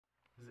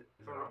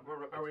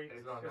Are we?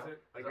 Is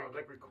it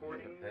like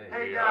recording?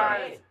 Hey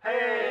guys!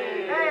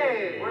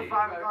 Hey! We're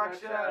 5 O'Clock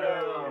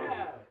Shadow!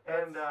 Yeah.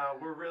 And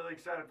we're really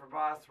excited for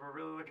Boss. We're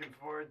really looking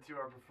forward to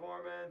our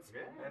performance.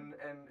 Yeah. And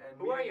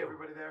Who are meeting you?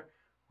 everybody there.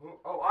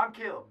 Oh, I'm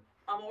Caleb.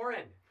 I'm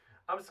Oren.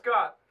 I'm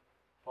Scott.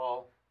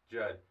 Paul.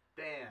 Judd.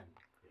 Dan.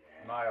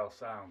 Miles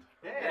Sound.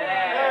 Hey!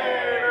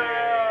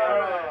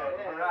 Hey!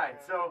 All right,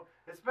 so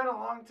it's been a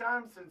long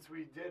time since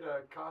we did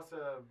a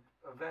Casa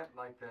event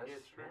like this.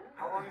 It's true.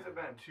 How long has it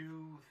been?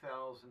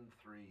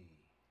 2003.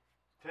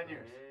 10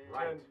 years.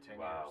 Right. 10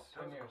 Wow. years.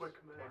 10 years. Quick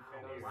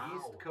minute. Wow.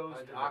 East Coast I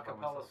did that by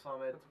Acapella myself.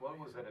 Summit. What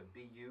was it? A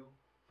BU?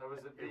 That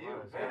was it for It you.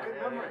 was, Hey, yeah, good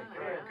yeah, memory.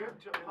 yeah, Good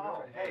job, Good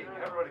Paul. memory. Hey,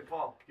 everybody,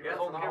 Paul. Give Yeah, us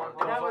a and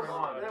hold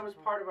that on. was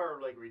part of our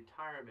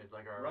retirement,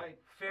 like our Right.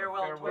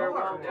 farewell tour.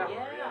 Farewell tour.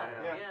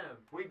 Yeah.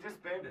 We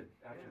disbanded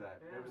after that.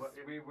 It was,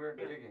 we weren't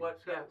gigging.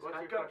 What's your I've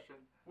got- question?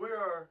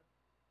 We're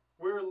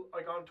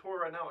like on tour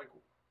right now. Like,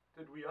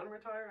 did we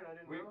unretire? And I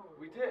didn't know.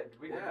 We did.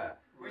 We Yeah.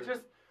 did. We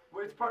just.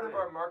 It's part of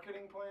our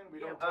marketing plan. We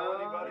don't tell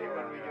anybody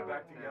when we get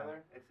back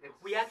together.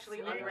 We actually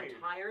Sneaky.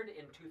 unretired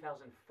in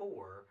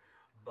 2004,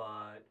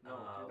 but No,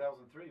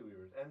 2003 we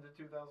were. End of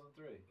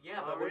 2003.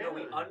 yeah, Oh, but no,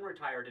 we really?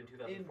 unretired in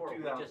 2004. We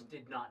 2000. just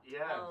did not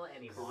Yes, tell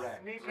anyone.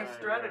 correct. Sneaky Right,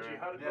 strategy. right, right.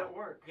 How did Yeah. that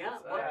work? Yeah,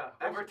 It's, well,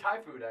 over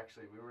Thai food,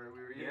 actually. We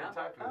were eating Yeah.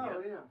 Thai food. Oh,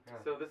 yeah.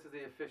 Yeah. So this is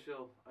the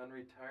official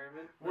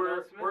unretirement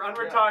We're announcement?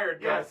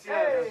 unretired, Yes, guys.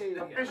 yes. Hey!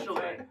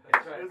 Officially.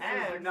 That's right. This is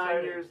And 9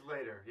 exciting. years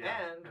later.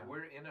 Yeah. And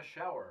we're in a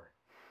shower.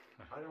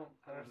 I don't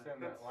understand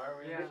that. Why are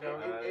we? Yeah, in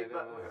the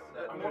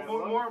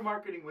show? more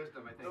marketing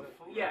wisdom, I think.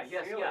 yeah,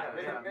 yes, yeah.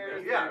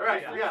 Yeah,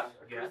 right, yeah.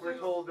 Yes. We're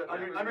told that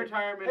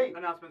unretirement Hey,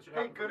 announcements should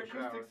Hey, happen good from the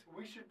shower. acoustics.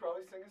 We should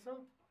probably sing a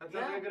song. That sounds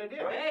Yeah. like a good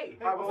idea. Right? Hey.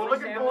 All right, well, We'll we're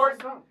sing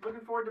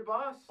looking forward to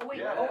Boss. Oh wait,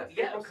 Yes.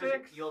 yeah, April because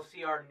 6th. you'll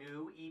see our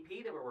new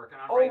EP that we're working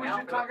on Oh, right we now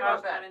should for talk the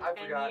about first time that. in I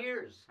 10 forgot.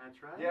 years.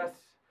 That's right. Yes.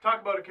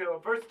 Talk about it,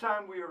 Caleb. First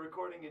time we are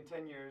recording in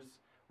 10 years.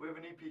 We have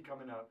an EP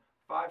coming out.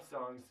 5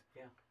 songs.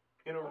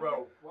 In a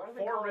row. Why do they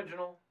 4 call it?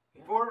 original.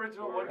 4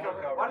 original, 1 Four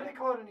cover. Why do they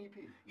call it an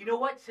EP? You know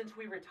what? Since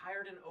we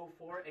retired in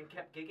 04 and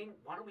kept gigging,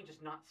 why don't we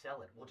just not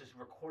sell it? We'll just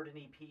record an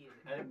EP.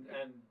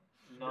 And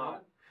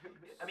not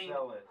I mean,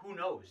 sell it. who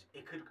knows?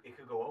 It could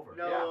go over.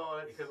 No,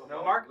 It it's could go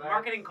No,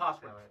 marketing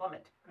costs would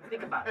plummet.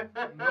 Think about it.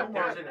 No There's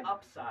marketing. an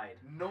upside.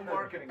 No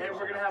marketing. And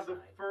we're gonna have the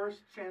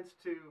Outside.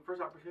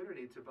 first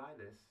opportunity to buy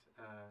this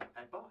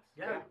at Boss.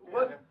 Yeah.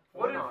 What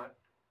Why if not?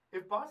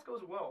 if Boss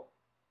goes well?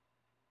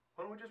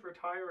 Why don't we just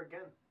retire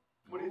again?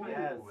 What do you think?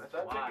 Yes.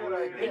 That's wise. a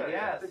good idea.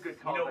 Yes. That's a good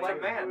You call. know what?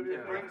 Demand. Yeah.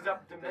 It brings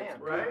up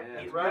demand. Right? Yeah.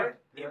 It Right? worked.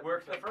 It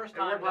worked the first It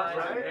time, worked last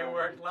guys. time. It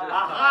worked last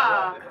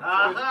Aha! time.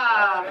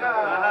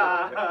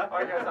 Aha! All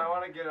right, guys, I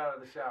want to get out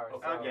of the shower.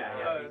 Okay, so,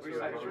 yeah, me we too.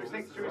 should we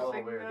sing?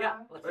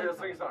 Yeah, let's Let's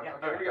sing a song. Yeah.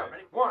 Okay, here we go.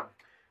 Ready? 1,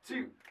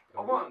 2,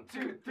 1,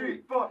 2, 3,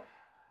 4.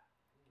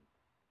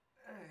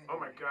 Oh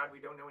my God, we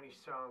don't know any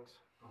songs.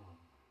 All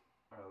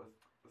right,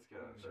 let's get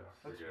out of the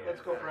shower.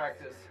 Let's go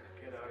practice.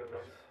 Get out of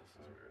this.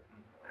 This is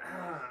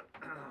weird.